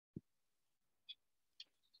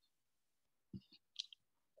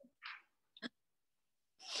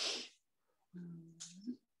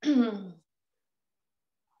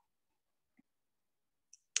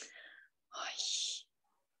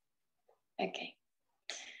Okay.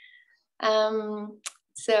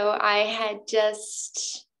 So I had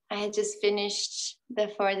just finished The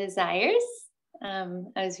Four Desires. I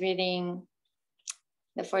was reading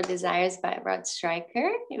The Four Desires by Rod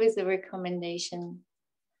Stryker. It was a recommendation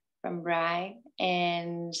from Bry,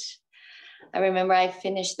 and I remember I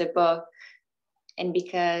finished the book, and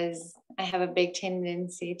because I have a big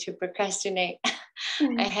tendency to procrastinate,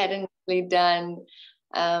 I hadn't really done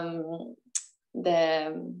the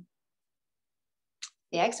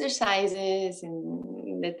exercises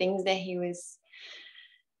and the things that he was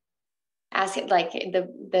asking. Like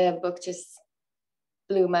the book just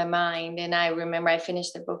blew my mind, and I remember I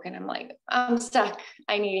finished the book and I'm like, I'm stuck,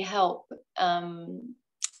 I need help.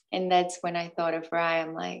 And that's when I thought of Rye.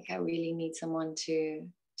 I'm like, I really need someone to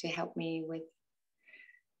help me with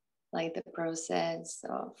like the process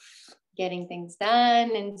of getting things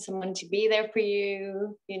done, and someone to be there for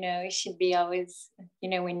you. It should be always,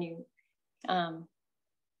 when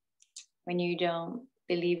you don't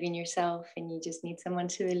believe in yourself and you just need someone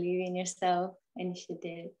to believe in yourself, and she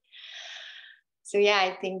did. So yeah,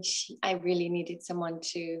 I think I really needed someone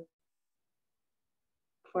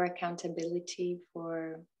for accountability,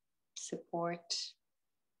 for support.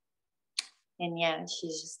 And yeah,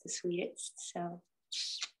 she's just the sweetest. So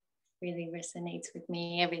really resonates with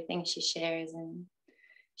me, everything she shares, and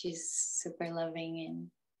she's super loving,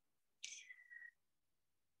 and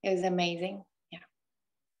it was amazing. Yeah.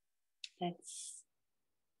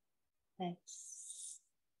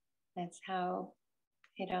 That's how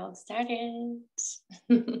it all started.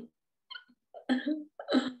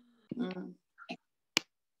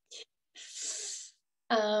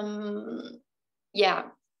 Yeah,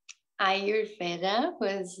 Ayurveda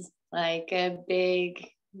was like a big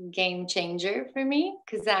game changer for me,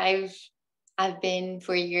 because I've been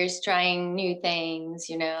for years trying new things,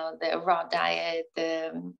 the raw diet,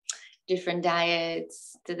 the different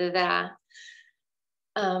diets,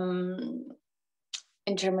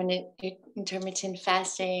 intermittent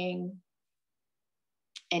fasting,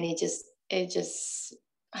 and it just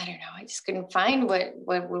I don't know, I just couldn't find what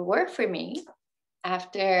would work for me.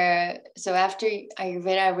 After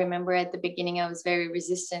Ayurveda, I remember at the beginning I was very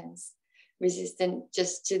resistant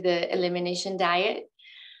just to the elimination diet.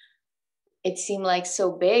 It seemed like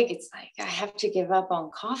so big. It's like I have to give up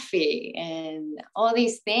on coffee and all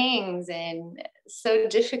these things, and so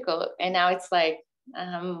difficult. And now it's like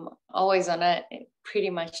I'm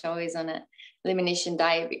pretty much always on a elimination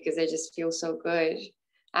diet, because I just feel so good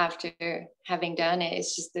after having done it.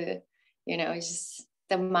 It's just it's just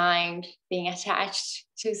the mind being attached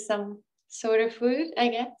to some sort of food, I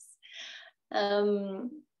guess.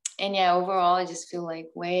 And yeah, overall, I just feel like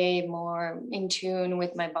way more in tune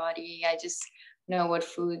with my body. I just know what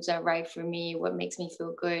foods are right for me, what makes me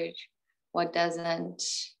feel good, what doesn't,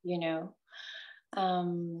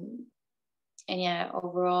 And yeah,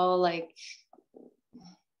 overall, like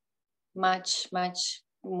much, much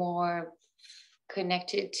more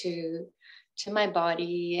connected to my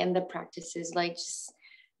body and the practices, like just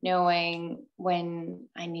knowing when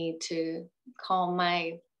I need to calm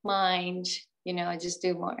my mind, I just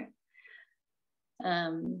do more.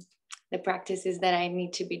 The practices that I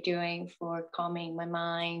need to be doing for calming my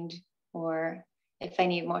mind, or if I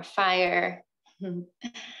need more fire,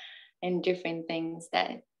 and different things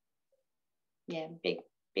that, yeah, big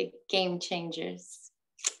game changers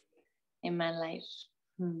in my life.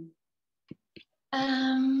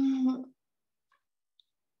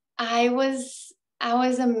 I was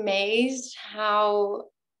amazed how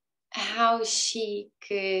she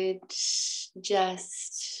could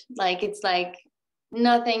just, like, it's like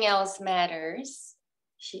nothing else matters.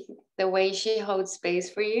 The way she holds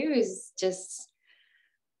space for you is just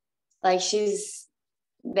like she's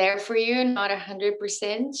there for you, not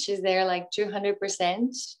 100%. She's there like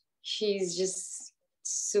 200%. She's just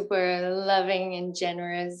super loving and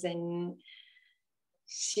generous, and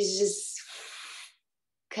she's just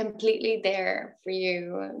completely there for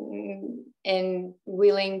you, and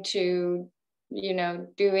willing to,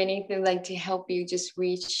 do anything, like to help you just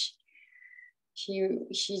reach.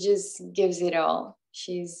 She just gives it all.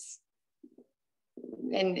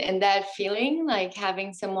 And that feeling, like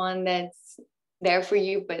having someone that's there for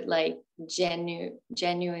you, but like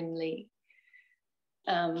genuinely,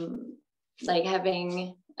 like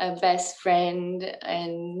having a best friend,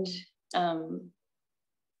 and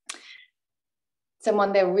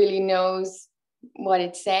someone that really knows what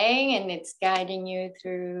it's saying, and it's guiding you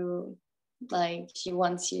through, like she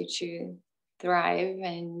wants you to thrive.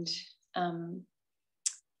 And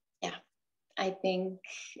yeah, I think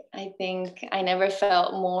I never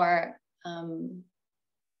felt more, I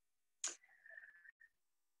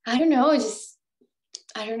don't know, just,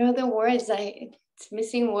 I don't know the words. It's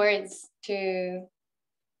missing words to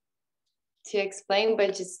explain,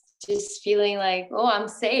 but just feeling like, oh, I'm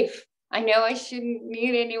safe. I know I shouldn't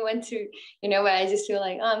need anyone to, but I just feel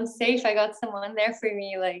like, oh, I'm safe. I got someone there for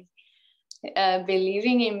me, like,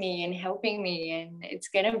 believing in me and helping me, and it's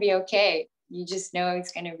gonna be okay. You just know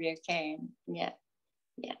it's gonna be okay. And yeah,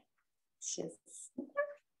 yeah. It's just